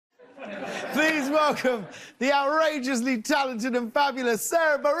Please welcome the outrageously talented and fabulous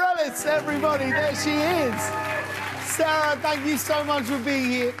Sara Bareilles, everybody. There she is. Sara, thank you so much for being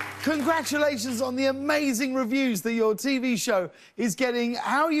here. Congratulations on the amazing reviews that your TV show is getting.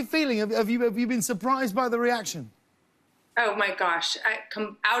 How are you feeling? Have you been surprised by the reaction? Oh my gosh, I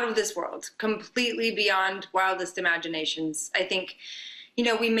come out of this world, completely beyond wildest imaginations. I think, you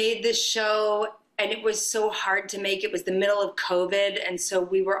know, we made this show and it was so hard to make. It was the middle of COVID, and so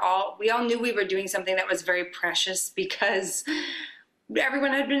we all knew we were doing something that was very precious because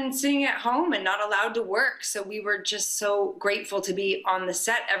everyone had been sitting at home and not allowed to work. So we were just so grateful to be on the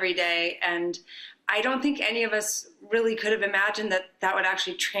set every day. And I don't think any of us really could have imagined that that would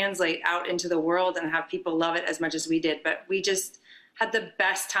actually translate out into the world and have people love it as much as we did. But we just had the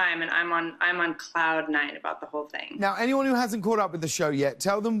best time, and I'm on cloud 9 about the whole thing. Now, anyone who hasn't caught up with the show yet,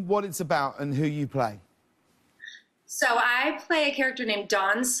 tell them what it's about and who you play. So I play a character named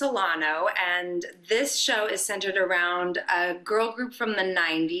Dawn Solano, and this show is centered around a girl group from the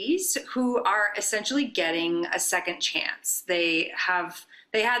 90s who are essentially getting a second chance. They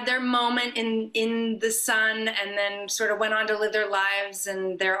had their moment in the sun and then sort of went on to live their lives,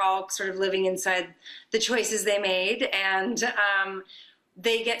 and they're all sort of living inside the choices they made. And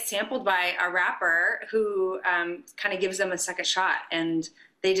they get sampled by a rapper who kind of gives them a second shot, and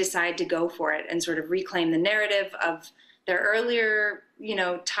they decide to go for it and sort of reclaim the narrative of their earlier, you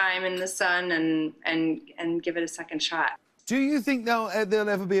know, time in the sun and give it a second shot. Do you think there'll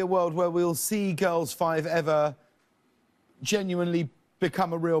ever be a world where we'll see Girls 5 ever genuinely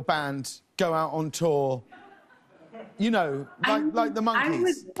become a real band, go out on tour? You know, like the Monkees. I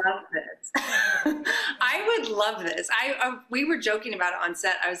would love this. I would love this. We were joking about it on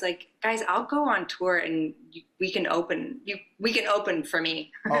set. I was like, guys, I'll go on tour and we can open for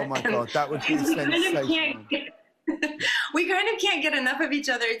me. Oh my God, that would be sensational. We kind of can't get enough of each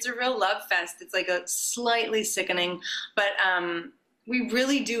other. It's a real love fest. It's like a slightly sickening, but we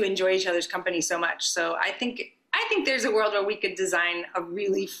really do enjoy each other's company so much. So I think there's a world where we could design a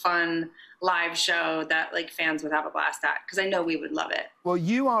really fun live show that like fans would have a blast at, because I know we would love it. Well,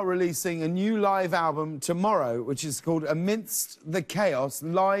 you are releasing a new live album tomorrow, which is called Amidst the Chaos,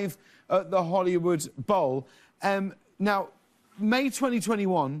 live at the Hollywood Bowl. Now, May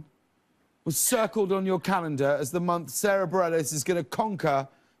 2021 was circled on your calendar as the month Sara Bareilles is going to conquer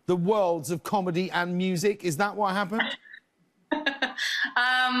the worlds of comedy and music. Is that what happened?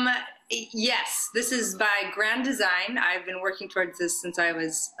 Yes, this is by grand design. I've been working towards this since I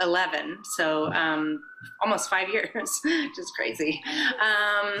was 11, so almost 5 years, which is crazy.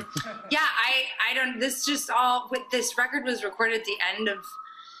 Yeah, I don't, this just all, this record was recorded at the end of,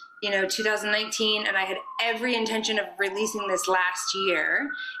 you know, 2019, and I had every intention of releasing this last year.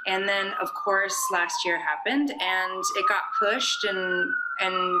 And then, of course, last year happened, and it got pushed, and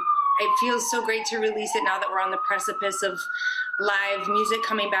it feels so great to release it now that we're on the precipice of live music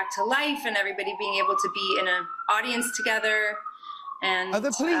coming back to life and everybody being able to be in an audience together. And are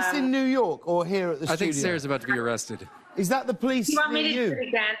the police in New York or here at the studio? I think Sarah's about to be arrested. Is that the police you want me to near do it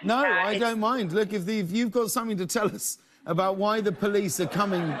again? No, yeah, I don't mind. Look, if you've got something to tell us about why the police are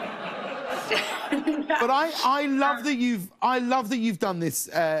coming. But I love that you've done this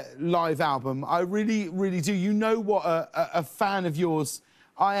live album. I really, really do. You know what a fan of yours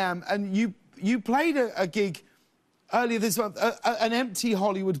I am, and you played a gig earlier this month, an empty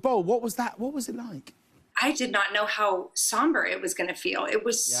Hollywood Bowl. What was that? What was it like? I did not know how somber it was going to feel. It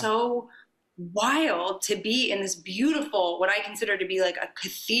was so wild to be in this beautiful, what I consider to be like a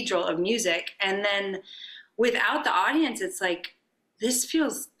cathedral of music, and then without the audience, it's like, this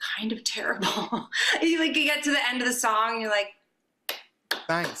feels kind of terrible. you get to the end of the song, and you're like,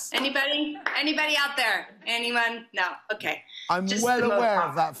 thanks. Anybody out there? Anyone? No. Okay. I'm just well aware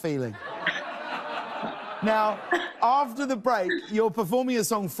of that feeling. Now, after the break, you're performing a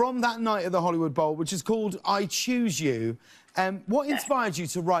song from that night at the Hollywood Bowl, which is called I Choose You. What inspired you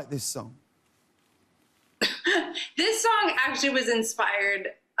to write this song? This song actually was inspired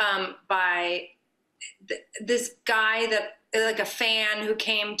by this guy that, like a fan who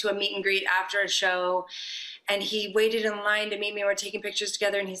came to a meet and greet after a show, and he waited in line to meet me. We're taking pictures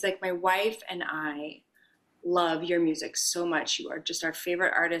together, and he's like, my wife and I love your music so much. You are just our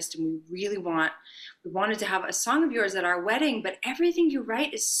favorite artist, and we wanted to have a song of yours at our wedding, but everything you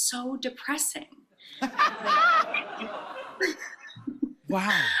write is so depressing. Wow.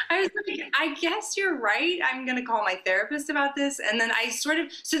 I was like, I guess you're right. I'm going to call my therapist about this. And then I so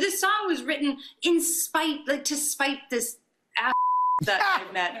this song was written to spite this ass that I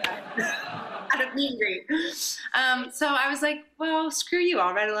met at a meet and greet. So I was like, well, screw you.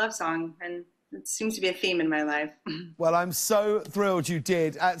 I'll write a love song. And It seems to be a theme in my life. Well, I'm so thrilled you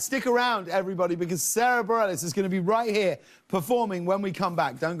did. Stick around, everybody, because Sara Bareilles is going to be right here performing when we come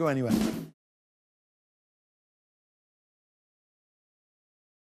back. Don't go anywhere.